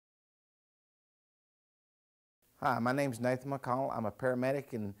Hi, my name is Nathan McConnell. I'm a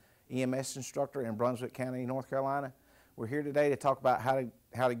paramedic and EMS instructor in Brunswick County, North Carolina. We're here today to talk about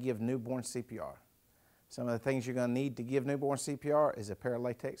how to give newborn CPR. Some of the things you're going to need to give newborn CPR is a pair of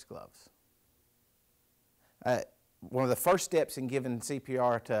latex gloves. One of the first steps in giving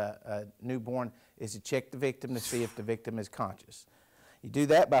CPR to a newborn is to check the victim to see if the victim is conscious. You do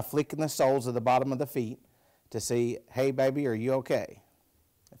that by flicking the soles of the bottom of the feet to see, hey baby, are you okay?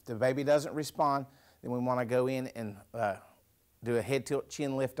 If the baby doesn't respond, then we want to go in and do a head tilt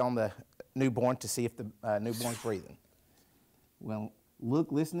chin lift on the newborn to see if the newborn's breathing. Well,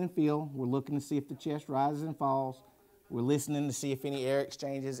 look, listen, and feel. We're looking to see if the chest rises and falls. We're listening to see if any air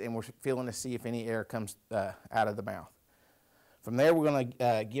exchanges, and we're feeling to see if any air comes out of the mouth. From there, we're going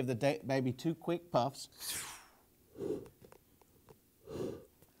to give the baby 2 quick puffs.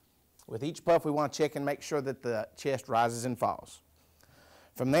 With each puff, we want to check and make sure that the chest rises and falls.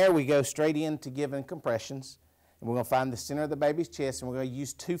 From there, we go straight into giving compressions, and we're going to find the center of the baby's chest, and we're going to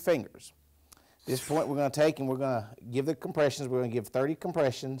use 2 fingers. At this point, we're going to take and we're going to give the compressions. We're going to give 30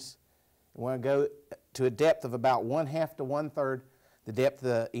 compressions. We're going to go to a depth of about 1/2 to 1/3 the depth of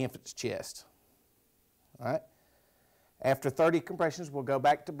the infant's chest. All right? After 30 compressions, we'll go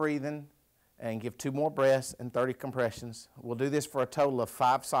back to breathing and give 2 more breaths and 30 compressions. We'll do this for a total of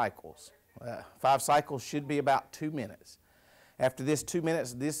 5 cycles. 5 cycles should be about 2 minutes. After this 2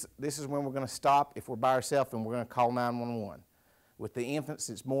 minutes, this is when we're going to stop if we're by ourselves, and we're going to call 911. With the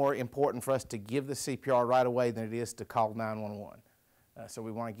infants, it's more important for us to give the CPR right away than it is to call 911. So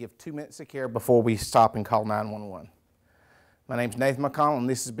we want to give 2 minutes of care before we stop and call 911. My name is Nathan McConnell, and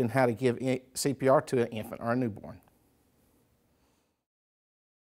this has been how to give CPR to an infant or a newborn.